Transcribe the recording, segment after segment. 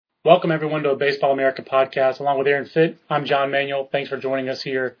Welcome, everyone, to a Baseball America podcast. Along with Aaron Fitt, I'm John Manuel. Thanks for joining us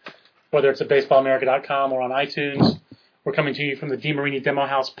here, whether it's at baseballamerica.com or on iTunes. We're coming to you from the DeMarini Demo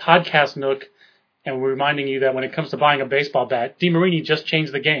House podcast nook, and we're reminding you that when it comes to buying a baseball bat, DeMarini just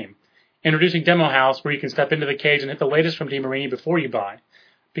changed the game. Introducing Demo House, where you can step into the cage and hit the latest from DeMarini before you buy,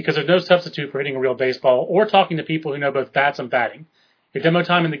 because there's no substitute for hitting a real baseball or talking to people who know both bats and batting. Your demo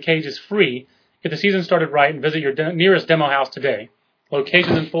time in the cage is free. Get the season started right and visit your nearest Demo House today.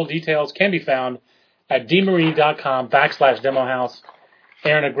 Locations and full details can be found at demarini.com/Demo House.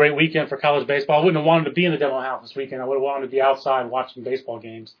 Aaron, a great weekend for college baseball. I wouldn't have wanted to be in the Demo House this weekend. I would have wanted to be outside watching baseball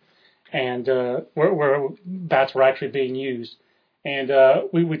games, and where bats were actually being used. And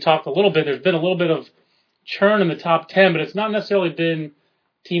we talked a little bit. There's been a little bit of churn in the top 10, but it's not necessarily been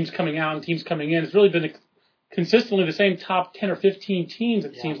teams coming out and teams coming in. It's really been consistently the same top 10 or 15 teams,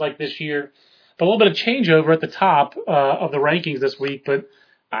 it seems like, this year. A little bit of changeover at the top of the rankings this week, but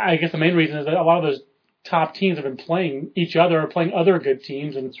I guess the main reason is that a lot of those top teams have been playing each other or playing other good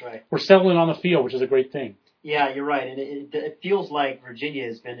teams, and we're settling on the field, which is a great thing. Yeah, you're right, and it feels like Virginia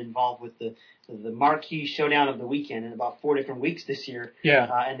has been involved with the marquee showdown of the weekend in about 4 different weeks this year. Yeah,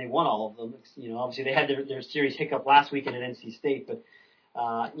 and they won all of them. Obviously they had their series hiccup last weekend at NC State, but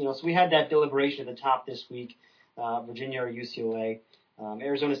so we had that deliberation at the top this week, Virginia or UCLA.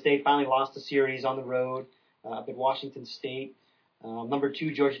 Arizona State finally lost the series on the road up at Washington State. Number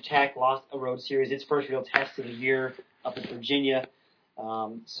 2, Georgia Tech lost a road series, its first real test of the year up at Virginia.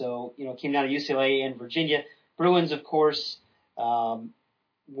 It came down to UCLA and Virginia. Bruins, of course, won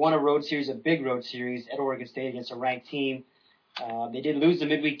a road series, a big road series at Oregon State against a ranked team. They did lose the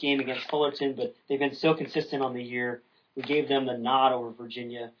midweek game against Fullerton, but they've been so consistent on the year. We gave them the nod over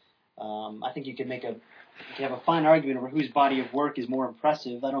Virginia. I think you could have a fine argument over whose body of work is more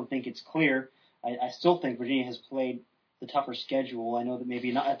impressive. I don't think it's clear. I still think Virginia has played the tougher schedule. I know that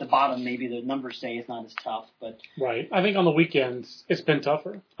maybe not at the bottom, maybe the numbers say it's not as tough, but right. I think on the weekends it's been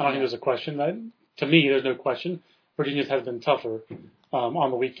tougher. I don't think there's a question. To me, there's no question. Virginia's has been tougher on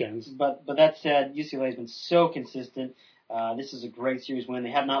the weekends. But that said, UCLA has been so consistent. This is a great series win.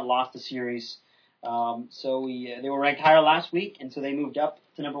 They have not lost a series. They were ranked higher last week, and so they moved up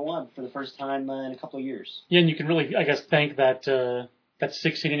to number 1 for the first time in a couple of years. Yeah, and you can really, I guess, thank that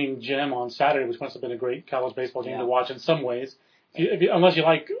 16-inning gem on Saturday, which must have been a great college baseball game to watch in some ways, unless you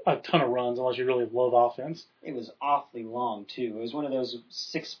like a ton of runs, unless you really love offense. It was awfully long, too. It was one of those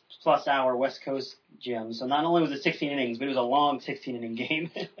 6+ hour West Coast gems. So not only was it 16 innings, but it was a long 16-inning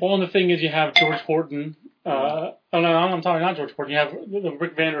game. Well, and the thing is, you have George Horton. I'm talking not George Horton. You have the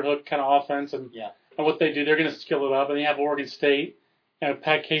Rick Vanderhook kind of offense, and what they do, they're going to skill it up. And you have Oregon State, and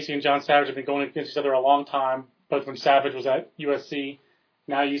Pat Casey and John Savage have been going against each other a long time. Both when Savage was at USC,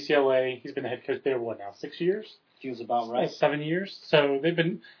 now UCLA. He's been the head coach there, 6 years? Feels about right. 7 years. So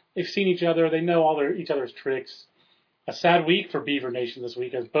they've seen each other. They know each other's tricks. A sad week for Beaver Nation this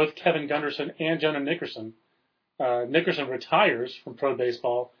week, as both Kevin Gunderson and Jonah Nickerson. Nickerson retires from pro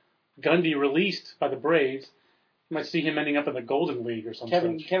baseball. Gundy released by the Braves. You might see him ending up in the Golden League or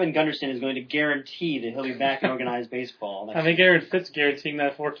something. Kevin Gunderson is going to guarantee that he'll be back in organized baseball. I think Aaron Fitt's guaranteeing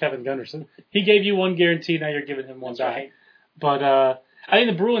that for Kevin Gunderson. He gave you one guarantee, now you're giving him one back. Right. But I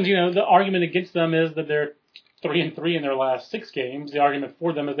think the Bruins, the argument against them is that they're 3-3 in their last 6 games. The argument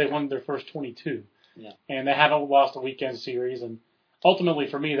for them is they won their first 22. Yeah. And they haven't lost a weekend series. And ultimately,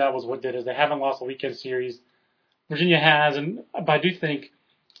 for me, that was what did it. They haven't lost a weekend series. Virginia has, but I do think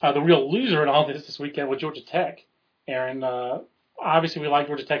the real loser in all this weekend was Georgia Tech. Aaron, obviously we like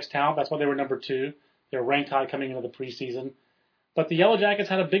Georgia Tech's talent. That's why they were number 2. They're ranked high coming into the preseason. But the Yellow Jackets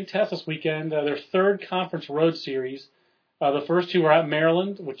had a big test this weekend. Their 3rd conference road series. The first 2 were at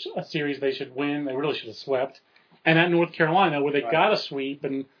Maryland, which a series they should win. They really should have swept. And at North Carolina, where they got a sweep,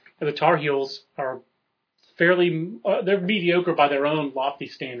 and the Tar Heels are fairly they're mediocre by their own lofty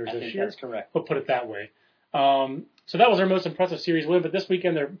standards this year. That's correct. We'll put it that way. So that was their most impressive series win. But this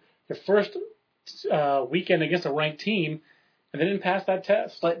weekend, their first weekend against a ranked team, and they didn't pass that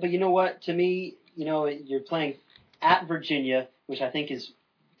test. But you know what? To me, you're playing at Virginia, which I think is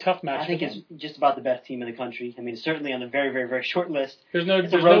tough match. I think it's just about the best team in the country. I mean, certainly on a very, very, very short list. There's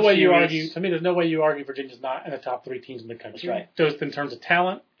no way you argue. To me, there's no way you argue Virginia's not in the top 3 teams in the country. That's right. Both in terms of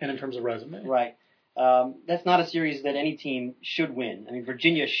talent and in terms of resume. Right. That's not a series that any team should win. I mean,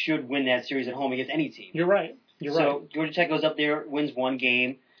 Virginia should win that series at home against any team. You're right. So Georgia Tech goes up there, wins 1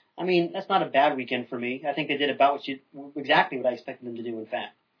 game. I mean, that's not a bad weekend for me. I think they did about exactly what I expected them to do. In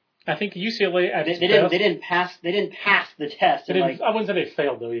fact, I think UCLA at they didn't pass the test. I wouldn't say they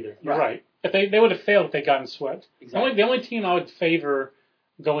failed though either. You're right. If they would have failed if they'd gotten swept. Exactly. The only team I would favor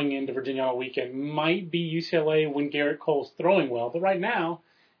going into Virginia on a weekend might be UCLA when Garrett Cole's throwing well. But right now,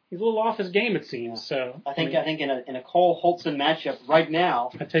 he's a little off his game, it seems. Yeah. So I think in a Cole Holtzman matchup right now,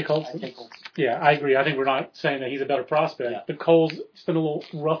 I take Holtzman. Yeah, I agree. I think we're not saying that he's a better prospect, but Cole's been a little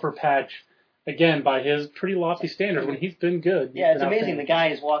rougher patch. Again, by his pretty lofty standards, when he's been good. Yeah, it's amazing. The guy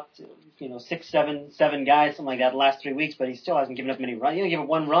has walked, 7 guys, something like that, the last 3 weeks, but he still hasn't given up many runs. He only gave up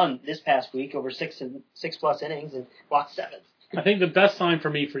 1 run this past week over 6+ innings and walked 7. I think the best sign for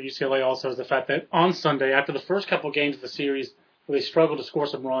me for UCLA also is the fact that on Sunday, after the first couple of games of the series where they struggled to score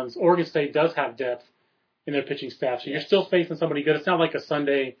some runs, Oregon State does have depth in their pitching staff. So you're still facing somebody good. It's not like a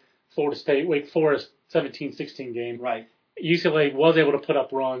Sunday Florida State, Wake Forest 17-16 game. Right. UCLA was able to put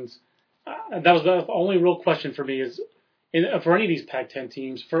up runs. That was the only real question for me is, for any of these Pac-10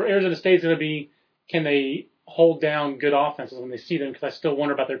 teams, for Arizona State, it's going to be, can they hold down good offenses when they see them? Because I still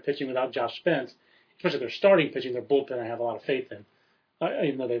wonder about their pitching without Josh Spence, especially their starting pitching, their bullpen. I have a lot of faith in,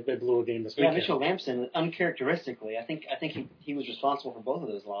 even though they blew a game this weekend. Mitchell Lampson, uncharacteristically, I think he was responsible for both of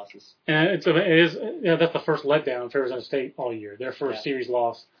those losses. And it is that's the first letdown for Arizona State all year. Their first series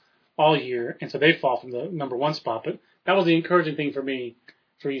loss all year, and so they fall from the number 1 spot. But that was the encouraging thing for me.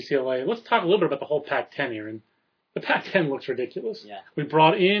 For UCLA. Let's talk a little bit about the whole Pac-10 here. And the Pac-10 looks ridiculous. Yeah. We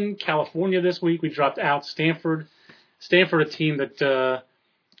brought in California this week. We dropped out Stanford. Stanford, a team that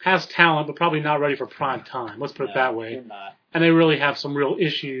has talent, but probably not ready for prime time. Let's put it that way. They're not. And they really have some real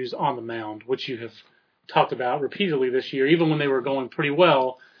issues on the mound, which you have talked about repeatedly this year. Even when they were going pretty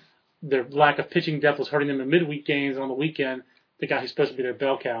well, their lack of pitching depth was hurting them in midweek games. And on the weekend, the guy who's supposed to be their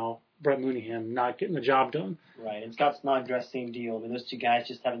bell cow, Brett Mooneyham, not getting the job done. Right, and Scott Snodgrass, same deal. I mean, those two guys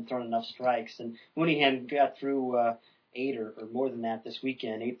just haven't thrown enough strikes. And Mooneyham got through 8 or more than that this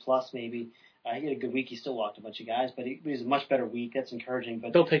weekend, 8+ maybe. He had a good week. He still walked a bunch of guys, but it was a much better week. That's encouraging.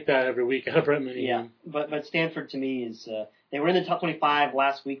 But they'll take that every week out of Brett Mooneyham. Yeah, but Stanford to me is they were in the top 25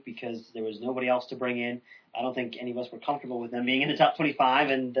 last week because there was nobody else to bring in. I don't think any of us were comfortable with them being in the top 25,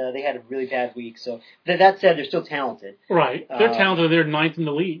 and they had a really bad week. So that said, they're still talented. Right. They're talented. They're 9th in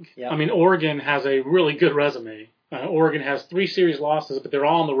the league. Yeah. I mean, Oregon has a really good resume. Oregon has 3 series losses, but they're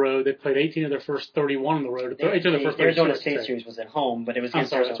all on the road. They played 18 of their first 31 on the road. The Arizona State series was at home, but it was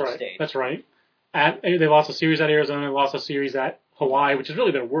against Arizona State. That's right. They lost a series at Arizona. They lost a series at Hawaii, which is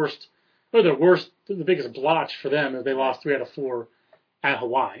really their worst. The biggest blotch for them is they lost 3 out of 4 at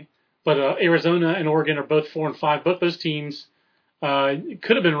Hawaii. But Arizona and Oregon are both 4 and 5. Both those teams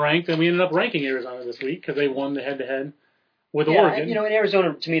could have been ranked, and we ended up ranking Arizona this week because they won the head-to-head with Oregon. In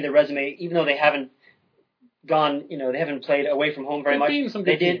Arizona, to me, their resume, even though they haven't gone, they haven't played away from home very much.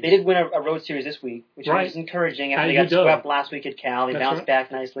 They did win a road series this week, which was encouraging after they got swept last week at Cal. They bounced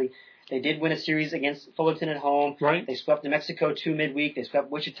back nicely. They did win a series against Fullerton at home. Right. They swept New Mexico 2 midweek. They swept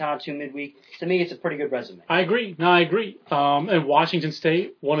Wichita 2 midweek. To me, it's a pretty good resume. I agree. And Washington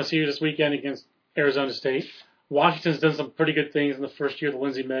State won a series this weekend against Arizona State. Washington's done some pretty good things in the first year of the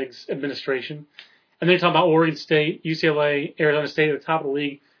Lindsey Meggs administration. And then you're talking about Oregon State, UCLA, Arizona State at the top of the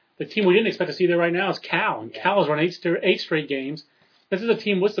league. The team we didn't expect to see there right now is Cal. And Cal has run 8 straight games. This is a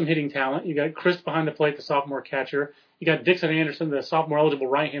team with some hitting talent. You got Chris behind the plate, the sophomore catcher. You got Dixon Anderson, the sophomore eligible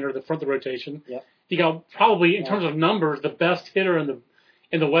right-hander at the front of the rotation. Yep. You got probably, in terms of numbers, the best hitter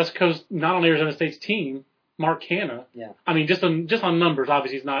in the West Coast, not on Arizona State's team, Mark Hanna. Yeah. I mean, just on numbers,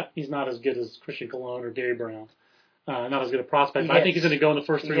 obviously he's not as good as Christian Colon or Gary Brown. Not as good a prospect. But I think he's going to go in the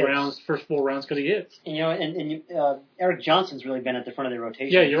first 4 rounds because he hits. And Eric Johnson's really been at the front of their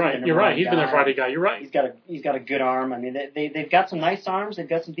rotation. Yeah, you're right. He's been their Friday guy. You're right. He's got a good arm. I mean, they've got some nice arms. They've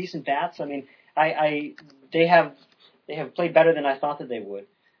got some decent bats. I mean, they have played better than I thought that they would.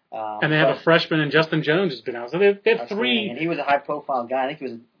 And they have a freshman, and Justin Jones has been out. So they have 3. And he was a high-profile guy. I think he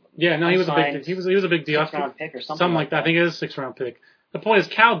was. He was a big. He was a big deal. 6th-round pick or something like that. I think it is a 6th-round pick. The point is,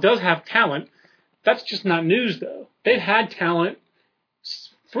 Cal does have talent. That's just not news, though. They've had talent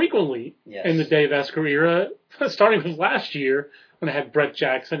frequently in the Dave Esker era, starting with last year when they had Brett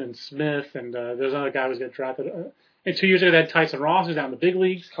Jackson and Smith, and there's another guy who was getting drafted. And 2 years ago, they had Tyson Ross, who's down in the big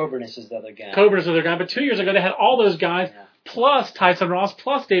leagues. Coburnus is the other guy. But 2 years ago, they had all those guys, plus Tyson Ross,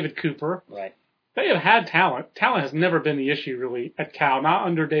 plus David Cooper. Right. They have had talent. Talent has never been the issue, really, at Cal, not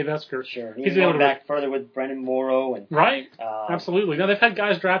under Dave Esker. Sure. He's going back further with Brendan Morrow. Right. Absolutely. Now, they've had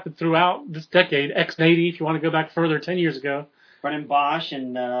guys drafted throughout this decade. Ex-Nady, if you want to go back further, 10 years ago. Brendan Bosch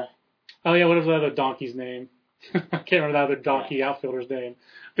and... what was the other donkey's name? I can't remember the other donkey outfielder's name.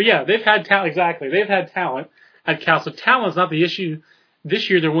 But, yeah, they've had talent. Exactly. They've had talent at Cal. So talent is not the issue. This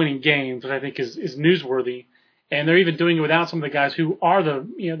year they're winning games, which I think is newsworthy. And they're even doing it without some of the guys who are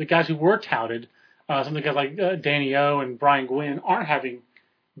the guys who were touted. Some of the guys like Danny O and Brian Gwynn aren't having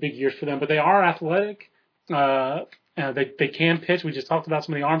big years for them, but they are athletic. They can pitch. We just talked about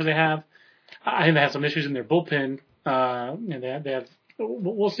some of the arms they have. I think they have some issues in their bullpen. They have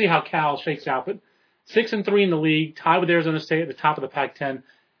we'll see how Cal shakes out. But 6-3 in the league, tied with Arizona State at the top of the Pac-10.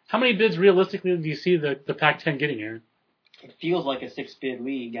 How many bids realistically do you see the Pac-10 getting, Aaron? It feels like a 6-bid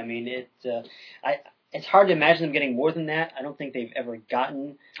league. I mean, it's hard to imagine them getting more than that. I don't think they've ever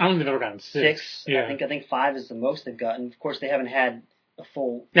gotten. I don't think they've ever gotten 6. Yeah. I think 5 is the most they've gotten. Of course, they haven't had a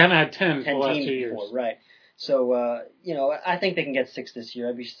full. They haven't had 10 for the last 2 teams years. Before, right? So I think they can get 6 this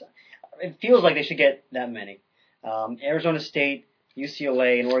year. It feels like they should get that many. Arizona State,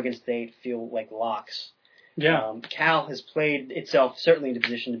 UCLA, and Oregon State feel like locks. Yeah. Cal has played itself certainly in the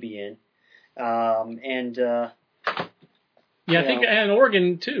position to be in, I think, and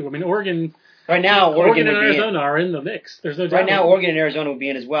Oregon too. I mean, Oregon. Right now, Oregon and Arizona are in the mix. There's no doubt. Right now, Oregon and Arizona will be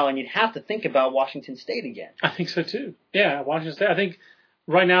in as well, and you'd have to think about Washington State again. I think so too. Yeah, Washington State. I think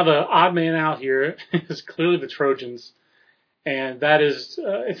right now the odd man out here is clearly the Trojans, and that is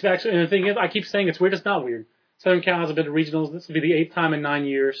it's actually. And the thing is, I keep saying it's weird. It's not weird. Southern Cal has a bit of regionals. This will be the 8th time in 9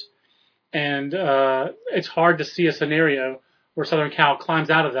 years, and it's hard to see a scenario where Southern Cal climbs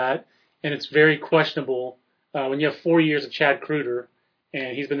out of that, and it's very questionable when you have 4 years of Chad Kruger.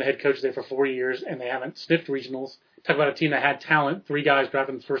 And he's been the head coach there for 4 years, and they haven't sniffed regionals. Talk about a team that had talent. 3 guys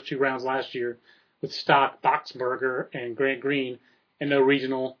drafted in the first 2 rounds last year with Stock, Boxberger, and Grant Green, and no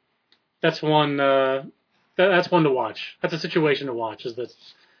regional. That's one. That's one to watch. That's a situation to watch.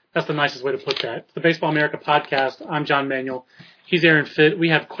 That's the nicest way to put that. It's the Baseball America podcast. I'm John Manuel. He's Aaron Fitt. We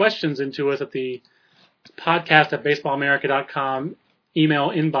have questions into us at the podcast at baseballamerica.com email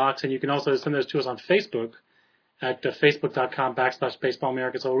inbox, and you can also send those to us on Facebook at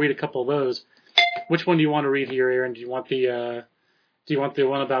facebook.com/baseballamerica. So I'll read a couple of those. Which one do you want to read here, Aaron? Do you want the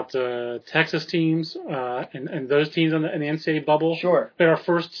one about Texas teams and those teams in the NCAA bubble? Sure. We had our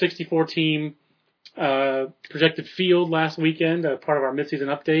first 64-team projected field last weekend, part of our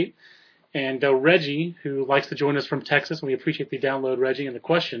midseason update. And Reggie, who likes to join us from Texas, and we appreciate the download, Reggie, and the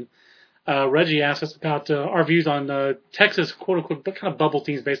question. Reggie asked us about our views on Texas, quote-unquote, kind of bubble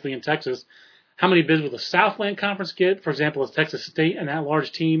teams basically in Texas. How many bids will the Southland Conference get? For example, is Texas State an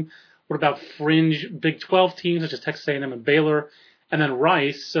at-large team? What about fringe Big 12 teams such as Texas A&M and Baylor? And then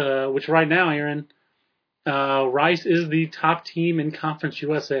Rice, which right now, Aaron, Rice is the top team in Conference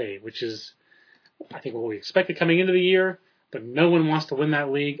USA, which is, I think, what we expected coming into the year. But no one wants to win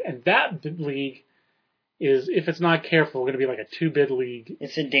that league. And that league is, if it's not careful, going to be like a 2-bid league.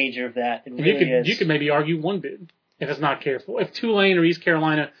 It's in danger of that. It really is. You could maybe argue 1 bid if it's not careful. If Tulane or East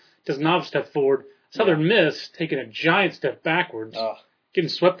Carolina does not step forward, Southern Miss taking a giant step backwards. Getting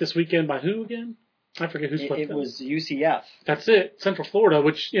swept this weekend by who again? I forget who swept them. It was UCF. That's it. Central Florida,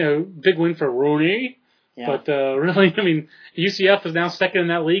 which, big win for Rooney. Yeah. But really, I mean, UCF is now second in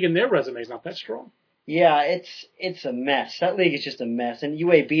that league, and their resume is not that strong. Yeah, it's a mess. That league is just a mess. And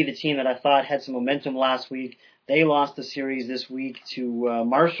UAB, the team that I thought had some momentum last week, they lost the series this week to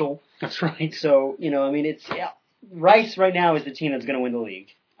Marshall. That's right. So, Rice right now is the team that's going to win the league.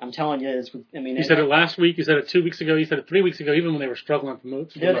 I'm telling you, you said it last week. You said it 2 weeks ago. You said it 3 weeks ago. Even when they were struggling for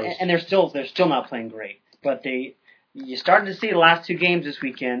most. And they're still not playing great. But you started to see the last 2 games this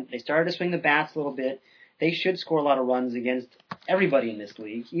weekend. They started to swing the bats a little bit. They should score a lot of runs against everybody in this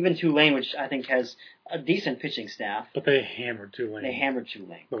league, even Tulane, which I think has a decent pitching staff. But they hammered Tulane.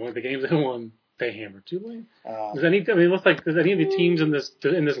 But one of the games they won, they hammered Tulane. Does any of the teams in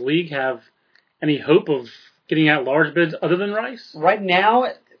this league have any hope of getting at large bids other than Rice? Right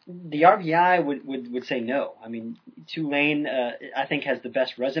now, the RBI would say no. I mean, Tulane, I think, has the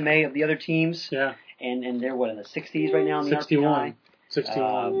best resume of the other teams. Yeah. And they're, in the 60s right now in the 61. RBI?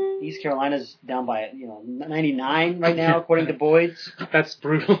 61. East Carolina's down by 99 right now, according to Boyd's. That's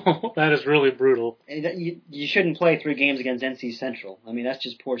brutal. That is really brutal. You shouldn't play 3 games against NC Central. I mean, that's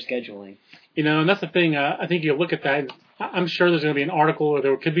just poor scheduling. And that's the thing. I think you look at that. I'm sure there's going to be an article or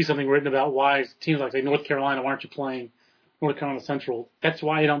there could be something written about why teams like, say, North Carolina, why aren't you playing North Carolina Central? That's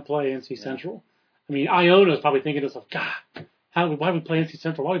why you don't play NC Central. I mean, Iona is probably thinking to herself, God, why do we play NC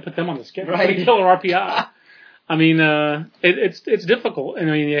Central? Why do we put them on the schedule? Right. They kill our RPI. I mean, it's difficult. And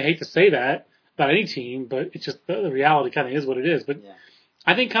I mean, I hate to say that about any team, but it's just the reality kind of is what it is. But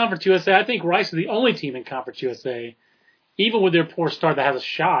I think Conference USA, I think Rice is the only team in Conference USA, even with their poor start, that has a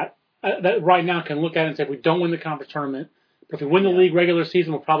shot. That right now can look at it and say, if we don't win the conference tournament, but if we win the league regular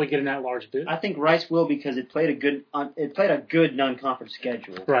season, we'll probably get an at-large bid. I think Rice will because it played a good non-conference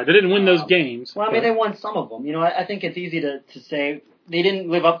schedule. Right, they didn't win those games. Well, I mean, they won some of them. I think it's easy to say they didn't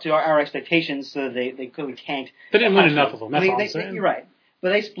live up to our expectations, so they clearly tanked. They didn't win enough of them. That's all I'm saying. You're right, but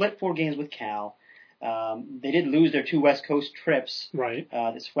they split 4 games with Cal. They did lose their 2 West Coast trips. Right.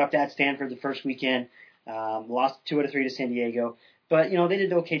 They swept at Stanford the first weekend. Lost 2 out of 3 to San Diego. But they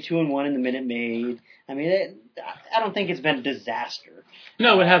did okay 2-1 in the Minute Maid. I mean, I don't think it's been a disaster.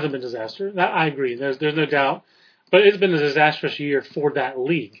 No, it hasn't been a disaster. I agree. There's no doubt. But it's been a disastrous year for that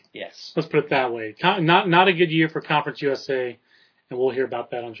league. Yes. Let's put it that way. Not a good year for Conference USA, and we'll hear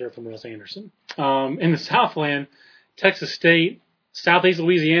about that, I'm sure, from Russ Anderson. In the Southland, Texas State, Southeast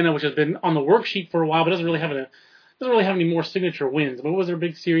Louisiana, which has been on the worksheet for a while, but doesn't really have any more signature wins. I mean, what was their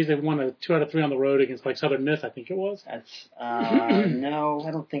big series? They won a 2 out of 3 on the road against Southern Miss, I think it was. That's no,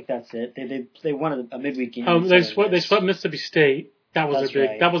 I don't think that's it. They won a midweek game. They swept Mississippi State. That was That's their big.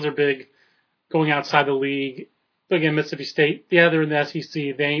 right. That was their big going outside the league. But again, Mississippi State. Yeah, they're in the SEC.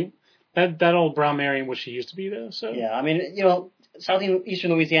 They ain't that old Brown Mary ain't what she used to be though. So yeah, I mean,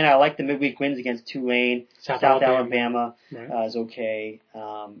 Southeastern Louisiana, I like the midweek wins against Tulane. South Alabama right. is okay.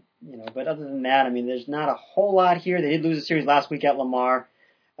 But other than that, I mean, there's not a whole lot here. They did lose a series last week at Lamar.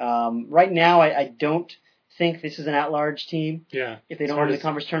 Right now, I don't think this is an at-large team. Yeah, if they don't win the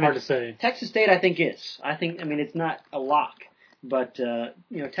conference tournament. Hard to say. Texas State, I think is. I mean, it's not a lock, but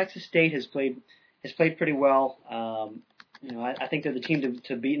Texas State has played pretty well. I think they're the team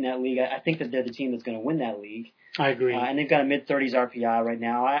to beat in that league. I think that they're the team that's going to win that league. I agree. And they've got a mid-30s RPI right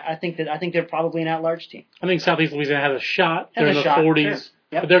now. I think they're probably an at-large team. I think Southeast Louisiana has a shot. They're in the 40s, sure.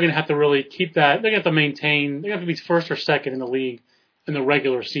 Yep. but they're going to have to really keep that. They're going to have to maintain. They're going to have to be first or second in the league in the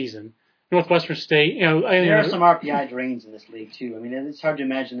regular season. Northwestern State, there are some RPI drains in this league too. I mean, it's hard to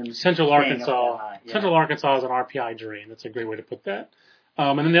imagine them. Central Arkansas. Up that high. Yeah. Central Arkansas is an RPI drain. That's a great way to put that.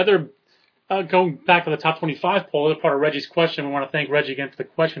 And then the other. Going back to the top 25 poll, the other part of Reggie's question, we want to thank Reggie again for the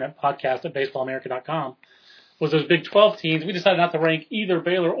question at podcast@baseballamerica.com, was those Big 12 teams. We decided not to rank either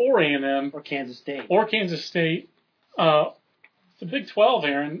Baylor or A&M. Or Kansas State. The Big 12,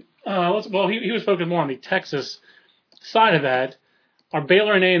 Aaron, he was focused more on the Texas side of that. Are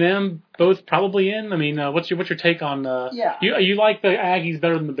Baylor and A&M both probably in? I mean, what's your take on? Yeah. You like the Aggies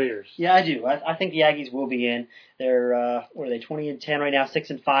better than the Bears? Yeah, I do. I think the Aggies will be in. They're what are they? 20-10 right now,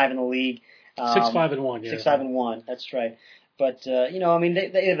 6-5 in the league. 6-5-1. Yeah. 6-5-1. That's right. But I mean,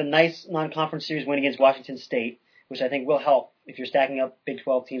 they have a nice non-conference series win against Washington State, which I think will help if you're stacking up Big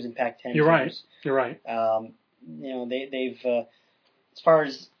 12 teams and Pac-10 You're teams. right. They've as far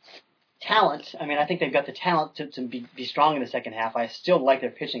as talent, I mean, I think they've got the talent to be strong in the second half. I still like their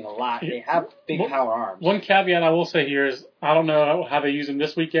pitching a lot. They have big power arms. One caveat I will say here is I don't know how they use him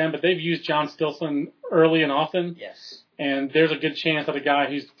this weekend, but they've used John Stilson early and often. Yes. And there's a good chance that a guy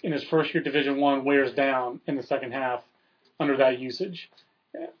who's in his first year Division I wears down in the second half under that usage.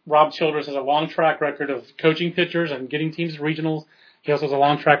 Rob Childress has a long track record of coaching pitchers and getting teams to regionals. He also has a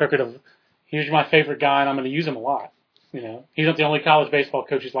long track record of, here's my favorite guy, and I'm going to use him a lot. He's not the only college baseball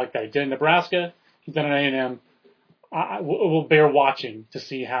coach who's like that. He did in Nebraska. He's done at A&M. We'll bear watching to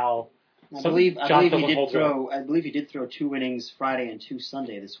see how. I believe he did throw 2 innings Friday and 2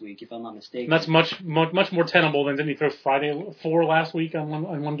 Sunday this week, if I'm not mistaken. And that's much more tenable than didn't he throw Friday 4 last week on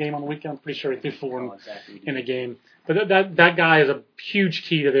one game on the weekend? I'm pretty sure he threw 4 in a game. But that guy is a huge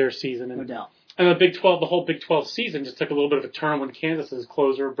key to their season. No doubt. And the whole Big 12 season just took a little bit of a turn when Kansas's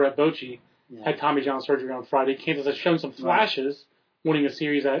closer, Brett Bochy, had Tommy John surgery on Friday. Kansas has shown some flashes, winning a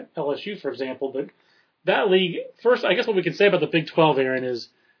series at LSU, for example. But that league, first, I guess what we can say about the Big 12, Aaron, is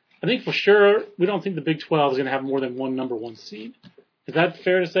I think for sure we don't think the Big 12 is going to have more than one number 1 seed. Is that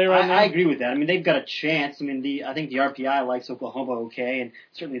fair to say now? I agree with that. I mean, they've got a chance. I mean, I think the RPI likes Oklahoma okay, and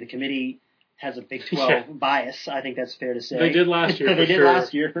certainly the committee has a Big 12 bias. I think that's fair to say. They did last year. They did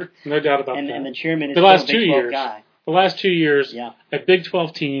last year. No doubt about that. And the chairman is the last still a Big 12 guy. The last 2 years, a Big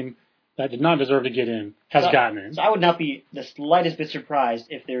 12 team that did not deserve to get in has gotten in. So I would not be the slightest bit surprised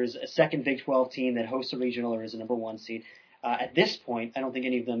if there's a second Big 12 team that hosts a regional or is a number 1 seed. At this point, I don't think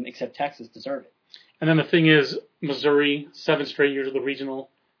any of them except Texas deserve it. And then the thing is, Missouri, 7 straight years of the regional,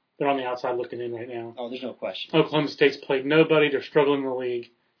 they're on the outside looking in right now. Oh, there's no question. Oklahoma State's played nobody. They're struggling in the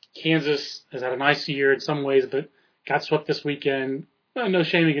league. Kansas has had a nice year in some ways, but got swept this weekend. No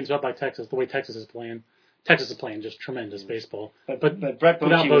shame against swept by Texas, the way Texas is playing. Texas is playing just tremendous baseball. But Brett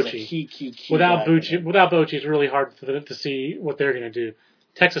Bochy was a key without guy. Bochy, it's really hard for them to see what they're going to do.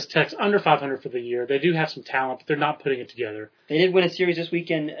 Texas Tech's under 500 for the year. They do have some talent, but they're not putting it together. They did win a series this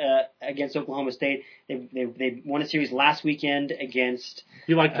weekend against Oklahoma State. They won a series last weekend against.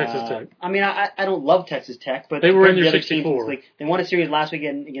 You like Texas Tech? I mean, I don't love Texas Tech, but they were in the their other 64. They won a series last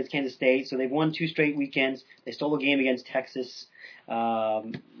weekend against Kansas State, so they've won 2 straight weekends. They stole a game against Texas.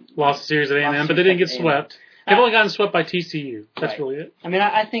 Lost a series at A&M, but they didn't get swept. They've only gotten swept by TCU. That's really it. I mean,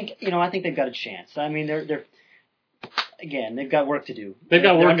 I think they've got a chance. I mean, they've got work to do. They're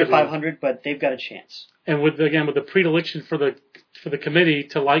under 500, but they've got a chance. And with the predilection for the committee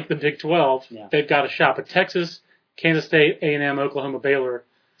to like the Big 12, they've got a shot. But Texas Kansas State, A&M, Oklahoma, Baylor.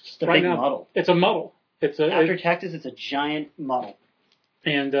 Just a big muddle. It's a muddle. After Texas, it's a giant muddle.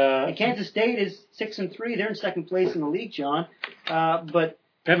 And Kansas State is 6-3. They're in second place in the league, John. But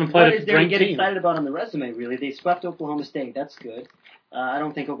they haven't played what is there to get team. excited about on the resume, really? They swept Oklahoma State. That's good. I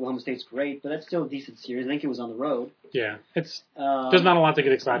don't think Oklahoma State's great, but that's still a decent series. I think it was on the road. Yeah, there's not a lot to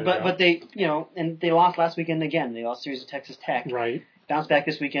get excited about. But they, and they lost last weekend again. They lost a series to Texas Tech. Right. Bounced back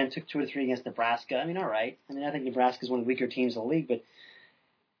this weekend, took 2 or 3 against Nebraska. I mean, all right. I mean, I think Nebraska's one of the weaker teams in the league, but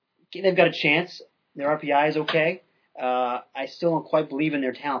they've got a chance. Their RPI is okay. I still don't quite believe in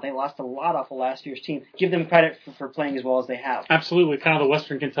their talent. They lost a lot off of last year's team. Give them credit for playing as well as they have. Absolutely, kind of the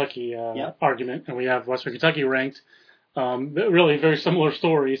Western Kentucky argument, and we have Western Kentucky ranked. Really, very similar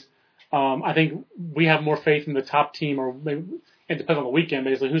stories. I think we have more faith in the top team, or maybe, it depends on the weekend,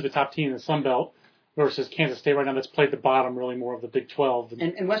 basically, who's the top team in the Sun Belt versus Kansas State right now that's played the bottom, really more of the Big 12.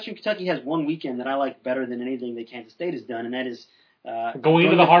 And Western Kentucky has one weekend that I like better than anything that Kansas State has done, and that is going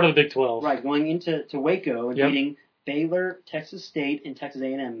into the heart of the Big 12. Right, going into Waco and beating Baylor, Texas State, and Texas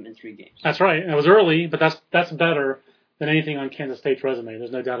A&M in 3 games. That's right. And it was early, but that's better than anything on Kansas State's resume.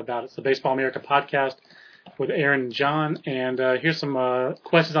 There's no doubt about it. It's the Baseball America podcast with Aaron and John. And here's some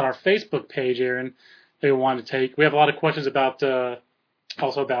questions on our Facebook page, Aaron, that we wanted to take. We have a lot of questions about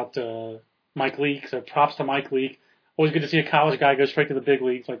Mike Leake. So props to Mike Leake. Always good to see a college guy go straight to the big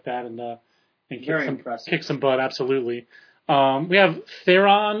leagues like that and kick some butt. Absolutely. We have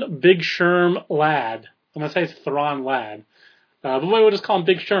Theron Big Sherm Ladd. I'm going to say it's Theron Ladd. But we'll just call him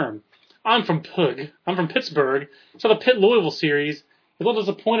Big Sherm. I'm from Pug. I'm from Pittsburgh. So the Pitt-Louisville series, a little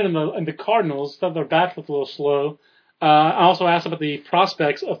disappointed in the Cardinals. Thought their bats looked a little slow. I also asked about the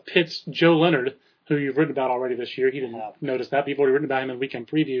prospects of Pitt's Joe Leonard, who you've written about already this year. He didn't notice that. You've already written about him in the weekend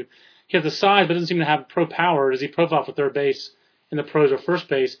preview. He has the size, but doesn't seem to have pro power. Does he profile for third base in the pros or first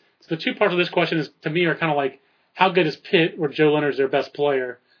base? So the two parts of this question to me are kind of like, how good is Pitt where Joe Leonard's their best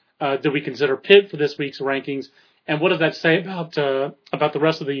player? Do we consider Pitt for this week's rankings? And what does that say about the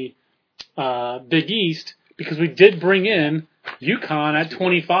rest of the Big East? Because we did bring in UConn at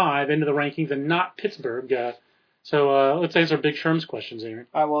 25 into the rankings and not Pittsburgh. So let's answer Big Sherm's questions, Aaron.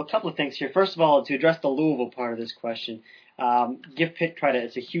 All right, well, a couple of things here. First of all, to address the Louisville part of this question, give Pitt credit.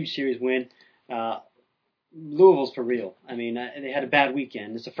 It's a huge series win. Louisville's for real. I mean, they had a bad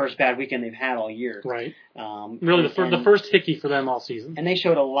weekend. It's the first bad weekend they've had all year. Right. Really, the first hickey for them all season. And they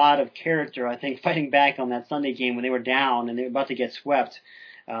showed a lot of character, I think, fighting back on that Sunday game when they were down and they were about to get swept.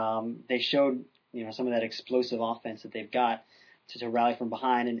 They showed some of that explosive offense that they've got to rally from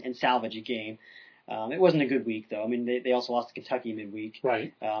behind and salvage a game. It wasn't a good week, though. I mean, they also lost to Kentucky midweek.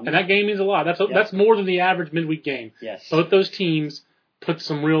 Right. And that game means a lot. That's more than the average midweek game. Yes. Both those teams put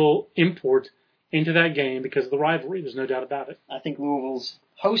some real import into that game because of the rivalry. There's no doubt about it. I think Louisville's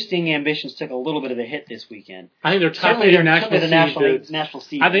hosting ambitions took a little bit of a hit this weekend. I think they're top 8 national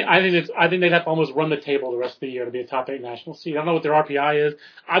seed. I think they'd have to almost run the table the rest of the year to be a top 8 national seed. I don't know what their RPI is.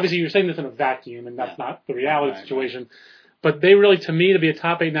 Obviously, you're saying this in a vacuum, and that's not the reality situation. But they really, to me, to be a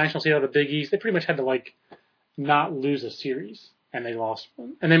top 8 national seed out of the Big East, they pretty much had to not lose a series, and they lost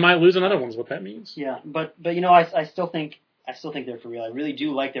one, and they might lose another one. Is what that means. Yeah, but I still think they're for real. I really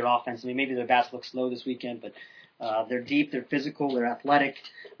do like their offense. I mean, maybe their bats look slow this weekend, but they're deep, they're physical, they're athletic.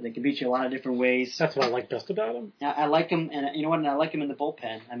 They can beat you a lot of different ways. That's what I like best about them. I like them, and you know what? And I like them in the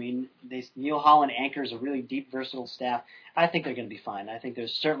bullpen. I mean, Neil Holland anchors a really deep, versatile staff. I think they're going to be fine. I think they're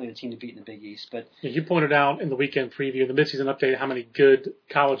certainly the team to beat in the Big East. But you pointed out in the weekend preview, the midseason update, how many good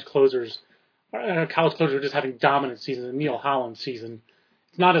college closers are just having dominant seasons. And Neil Holland's season,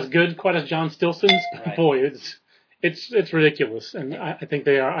 it's not as good quite as John Stilson's, but right. Boy, it's ridiculous, and I think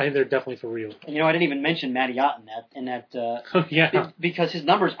they are. I think they're definitely for real. And I didn't even mention Matty Ott in that. Yeah. Because his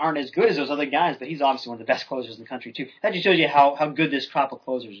numbers aren't as good as those other guys, but he's obviously one of the best closers in the country too. That just shows you how good this crop of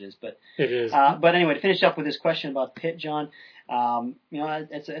closers is. But it is. But anyway, to finish up with this question about Pitt, John. I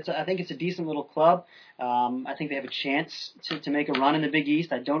think it's a decent little club. I think they have a chance to make a run in the Big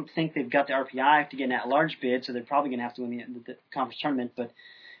East. I don't think they've got the RPI to get an at-large bid, so they're probably going to have to win the conference tournament. But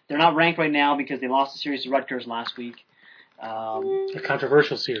they're not ranked right now because they lost the series to Rutgers last week. A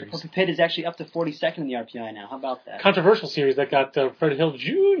controversial series. Pitt is actually up to 42nd in the RPI now. How about that? Controversial series that got Fred Hill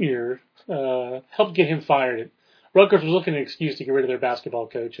Jr. Helped get him fired. Rutgers was looking at an excuse to get rid of their basketball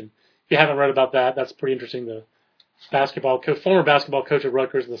coach. And if you haven't read about that, that's pretty interesting. The former basketball coach at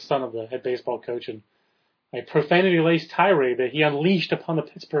Rutgers, the son of the head baseball coach, and a profanity-laced tirade that he unleashed upon the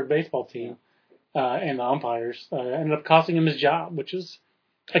Pittsburgh baseball team and the umpires ended up costing him his job, which is,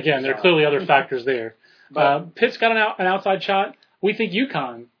 again, there are clearly other factors there. Pitt's got an outside shot. We think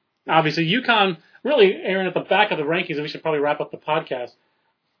UConn. Obviously, UConn, really, Aaron, at the back of the rankings, and we should probably wrap up the podcast.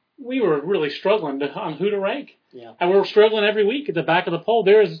 we were really struggling on who to rank. Yeah. And we were struggling every week at the back of the poll.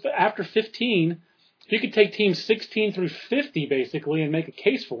 After 15, you could take teams 16 through 50, basically, and make a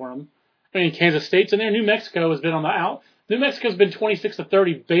case for them. I mean, Kansas State's in there. New Mexico has been on the out. New Mexico's been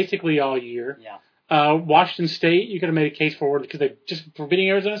 26-30 basically all year. Yeah. Washington State, you could have made a case for because for beating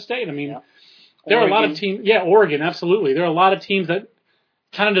Arizona State. I mean, Yeah. there are a lot of teams. Yeah, Oregon, absolutely. There are a lot of teams that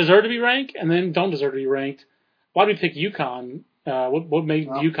kind of deserve to be ranked and then don't deserve to be ranked. Why did we pick UConn? What made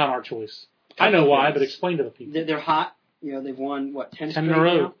UConn our choice? I know why, but explain to the people. They're hot. You know, they've won, 10 in a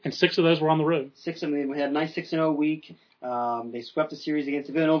row, now? And 6 of those were on the road. 6 of them. They had a nice 6-0 week. They swept the series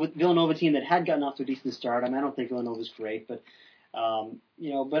against the Villanova team that had gotten off to a decent start. I mean, I don't think Villanova's great, but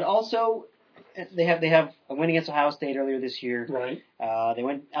but also they have a win against Ohio State earlier this year. Right. They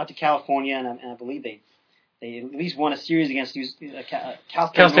went out to California, and I believe they at least won a series against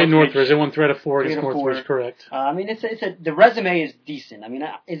Cal State Northridge. They won 3 out of 4 against Northridge, correct. I mean, the resume is decent. I mean,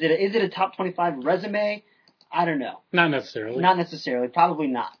 is it a top 25 resume? I don't know. Not necessarily. Not necessarily. Probably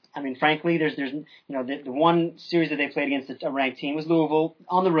not. I mean, frankly, there's the one series that they played against a ranked team was Louisville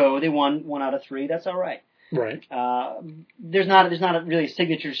on the road. They won 1 out of 3. That's all right. Right. There's not a really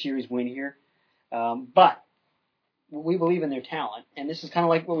signature series win here, but we believe in their talent, and this is kind of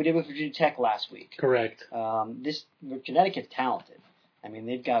like what we did with Virginia Tech last week. Correct. Connecticut's talented. I mean,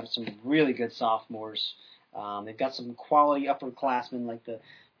 they've got some really good sophomores. They've got some quality upperclassmen like the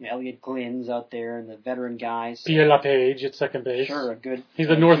Elliot Glynns out there and the veteran guys. Pierre LaPage at second base. Sure, a good. He's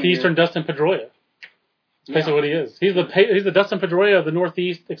the Northeastern Dustin Pedroia. That's basically what he is. He's the Dustin Pedroia of the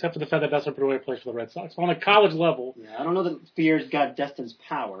Northeast, except for the fact that Dustin Pedroia plays for the Red Sox. But on a college level. Yeah, I don't know that Spears got Dustin's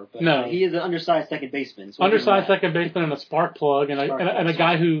power, but no. He is an undersized second baseman. So undersized second baseman and a spark plug and a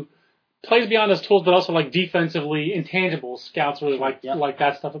guy who plays beyond his tools, but also like defensively intangible. Scouts really like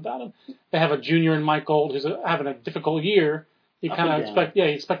that stuff about him. They have a junior in Mike Gold who's having a difficult year. You kind of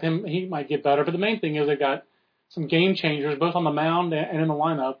expect him. He might get better, but the main thing is they got some game changers both on the mound and in the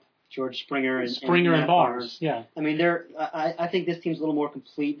lineup. George Springer and Barnes. Yeah, I mean, I think this team's a little more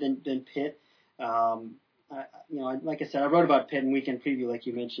complete than Pitt. Like I said, I wrote about Pitt in Weekend Preview, like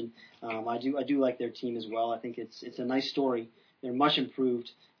you mentioned. I do like their team as well. I think it's a nice story. They're much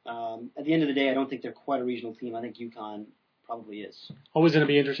improved. At the end of the day, I don't think they're quite a regional team. I think UConn probably is. Always going to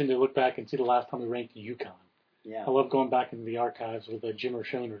be interesting to look back and see the last time we ranked UConn. Yeah. I love going back into the archives with Jim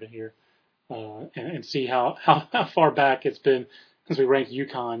O'Shoner to hear and see how far back it's been since we ranked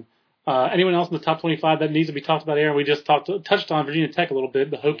UConn. Anyone else in the top 25 that needs to be talked about here? We just touched on Virginia Tech a little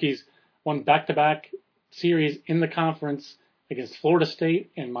bit. The Hokies won back-to-back series in the conference against Florida State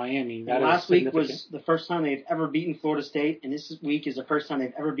and Miami. Last week was the first time they've ever beaten Florida State, and this week is the first time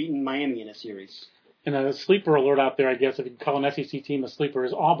they've ever beaten Miami in a series. And a sleeper alert out there, I guess, if you can call an SEC team a sleeper,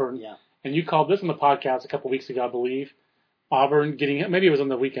 is Auburn. Yeah. And you called this on the podcast a couple weeks ago, I believe. Auburn maybe it was on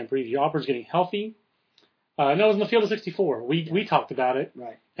the Weekend Preview. Auburn's getting healthy. No, it was in the field of 64. We talked about it.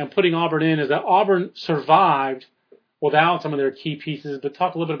 Right. And putting Auburn in is that Auburn survived without some of their key pieces. But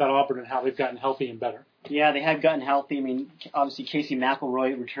talk a little bit about Auburn and how they've gotten healthy and better. Yeah, they have gotten healthy. I mean, obviously Casey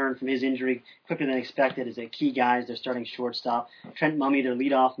McElroy returned from his injury quicker than expected as a key guy as their starting shortstop. Trent Mummy, their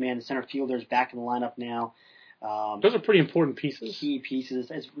leadoff man, the center fielder, is back in the lineup now. Those are pretty important pieces. Key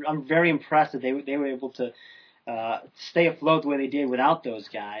pieces. I'm very impressed that they were able to stay afloat the way they did without those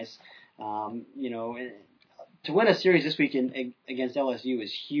guys. To win a series this weekend against LSU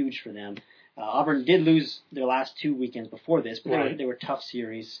is huge for them. Auburn did lose their last 2 weekends before this, but they were tough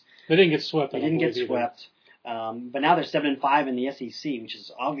series. They didn't get swept. But now they're 7-5 in the SEC, which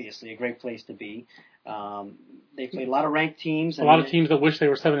is obviously a great place to be. They played a lot of ranked teams. A lot of teams that wish they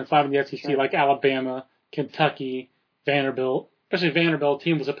were 7-5 in the SEC, like Alabama, Kentucky, Vanderbilt. Especially Vanderbilt,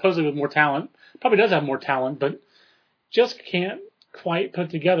 team was supposedly with more talent. Probably does have more talent, but just can't quite put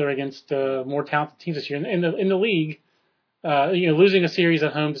together against more talented teams this year. In the league, losing a series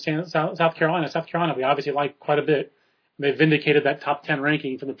at home to South Carolina. South Carolina, we obviously like quite a bit. They vindicated that top 10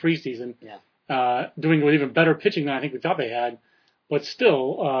 ranking from the preseason, doing with even better pitching than I think we thought they had. But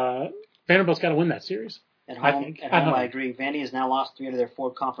still, Vanderbilt's got to win that series. At home, I agree. Vandy has now lost 3 out of their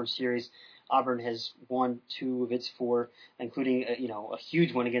 4 conference series. Auburn has won 2 of its 4, including a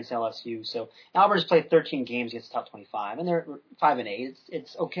huge one against LSU. So Auburn has played 13 games against the top 25, and they're 5-8.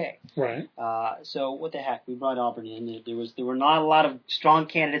 It's okay. Right. So what the heck? We brought Auburn in. There were not a lot of strong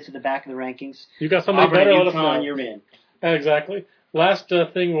candidates at the back of the rankings. You got somebody Auburn better. And UConn, you're in. Exactly. Last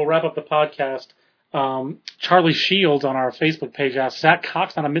thing, we'll wrap up the podcast. Charlie Shields on our Facebook page asked, Zach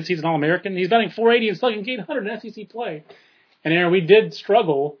Cox not a midseason All-American? He's batting .480 and slugging .800 in SEC play. And Aaron, we did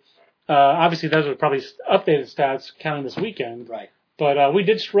struggle. Obviously, those are probably updated stats counting this weekend. Right. But we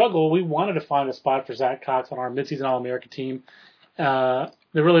did struggle. We wanted to find a spot for Zach Cox on our midseason All-American team.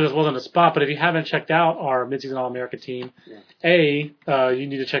 there really just wasn't a spot. But if you haven't checked out our midseason All-America team, you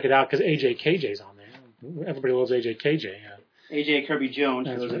need to check it out because AJ KJ's on there. Everybody loves AJ KJ. AJ Kirby Jones,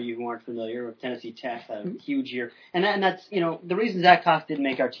 for those of you who aren't familiar, with Tennessee Tech, had a huge year. And that's, the reason Zach Cox didn't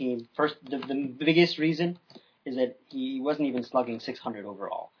make our team, first, the biggest reason is that he wasn't even slugging 600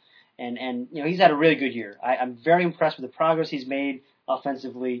 overall. And he's had a really good year. I'm very impressed with the progress he's made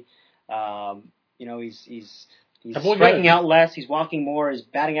offensively. He's striking out less. He's walking more. His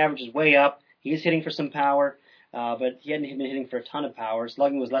batting average is way up. He's hitting for some power. But he hadn't been hitting for a ton of power.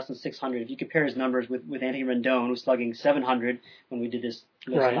 Slugging was less than 600. If you compare his numbers with Anthony Rendon, who's slugging 700 when we did this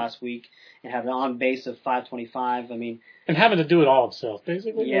last week, and have an on base of 525, and having to do it all himself,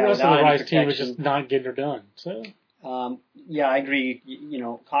 basically. Yeah, the rest of the Rice team was just not getting her done. So, I agree.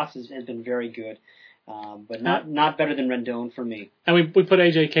 Cox has been very good, but not better than Rendon for me. And we put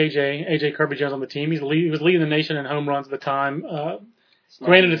AJ Kirby Jones on the team. He was leading the nation in home runs at the time.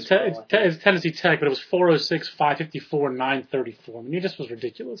 Granted, it's Tennessee Tech, but it was 406, 554, 934. It just was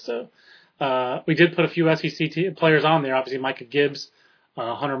ridiculous. So we did put a few SEC players on there. Obviously, Micah Gibbs,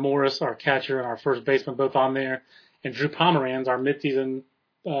 Hunter Morris, our catcher, and our first baseman, both on there. And Drew Pomeranz, our midseason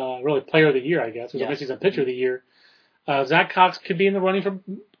really player of the year, I guess. He was a midseason pitcher of the year. Zach Cox could be in the running for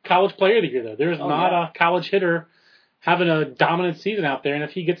college player of the year, though. There's a college hitter having a dominant season out there. And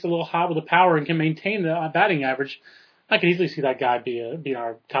if he gets a little hot with the power and can maintain the batting average, I can easily see that guy be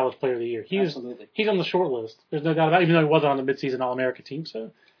our college player of the year. He's on the short list. There's no doubt about it, even though he wasn't on the midseason All-America team.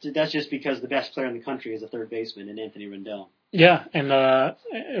 So that's just because the best player in the country is a third baseman in Anthony Rendon. Yeah, and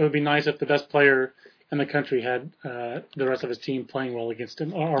it would be nice if the best player in the country had the rest of his team playing well against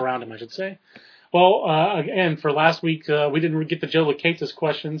him, or around him, I should say. Well, again, for last week, we didn't get to Joe Lacates'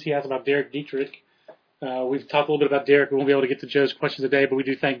 questions. He asked about Derek Dietrich. We've talked a little bit about Derek. We won't be able to get to Joe's questions today, but we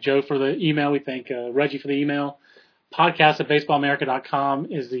do thank Joe for the email. We thank Reggie for the email. Podcast@baseballamerica.com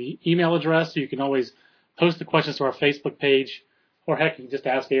is the email address, so you can always post the questions to our Facebook page, or heck, you can just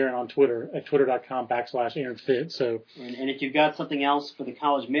ask Aaron on Twitter at twitter.com/AaronFit. So, and if you've got something else for the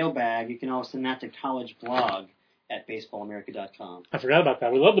college mailbag, you can always send that to collegeblog@baseballamerica.com. I forgot about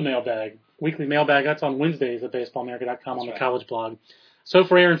that. We love the mailbag. Weekly mailbag, that's on Wednesdays at baseballamerica.com on the college blog. So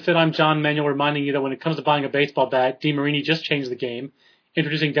for Aaron Fitt, I'm John Manuel, reminding you that when it comes to buying a baseball bat, DeMarini just changed the game.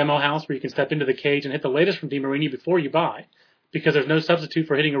 Introducing Demo House, where you can step into the cage and hit the latest from DeMarini before you buy, because there's no substitute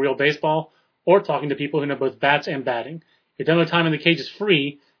for hitting a real baseball or talking to people who know both bats and batting. Your demo time in the cage is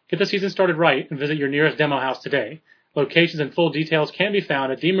free. Get the season started right and visit your nearest Demo House today. Locations and full details can be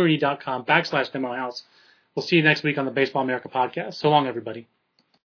found at demarini.com/Demo House. We'll see you next week on the Baseball America podcast. So long, everybody.